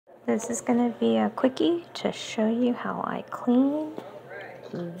This is going to be a quickie to show you how I clean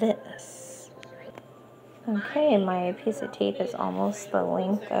this. Okay, my piece of tape is almost the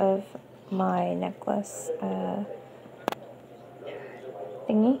length of my necklace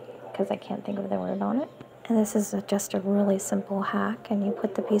thingy, because I can't think of the word on it. And this is just a really simple hack, and you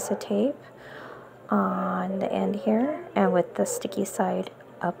put the piece of tape on the end here and with the sticky side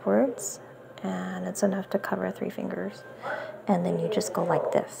upwards, and it's enough to cover 3 fingers, and then you just go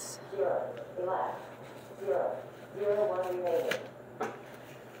like this.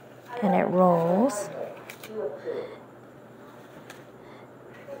 And it rolls,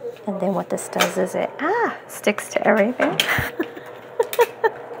 and then what this does is it sticks to everything.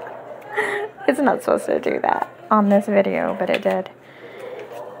 It's not supposed to do that on this video, but it did.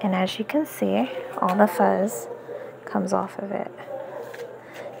 And as you can see, all the fuzz comes off of it.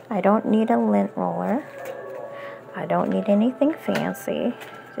 I don't need a lint roller. I don't need anything fancy,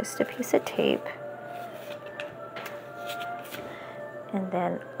 just a piece of tape. And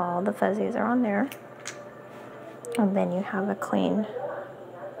then all the fuzzies are on there. And then you have a clean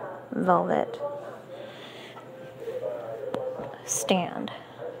velvet stand.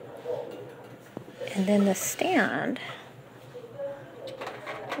 And then the stand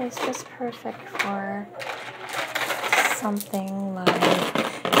is just perfect for something like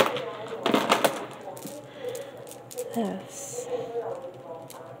this.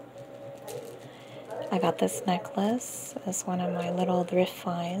 I got this necklace as one of my little thrift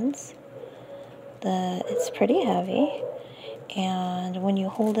finds. It's pretty heavy, and when you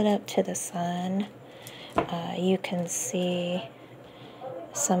hold it up to the sun, you can see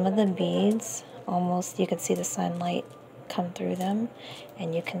some of the beads. Almost, you can see the sunlight come through them,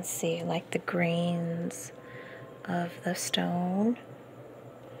 and you can see like the grains of the stone.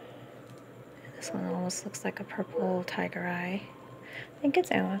 This one almost looks like a purple tiger eye. I think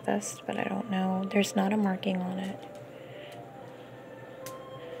it's amethyst, but I don't know. There's not a marking on it.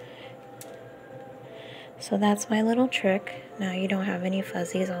 So that's my little trick. Now you don't have any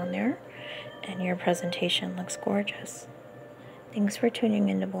fuzzies on there, and your presentation looks gorgeous. Thanks for tuning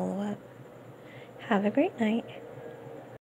in to Bolo Up. Have a great night.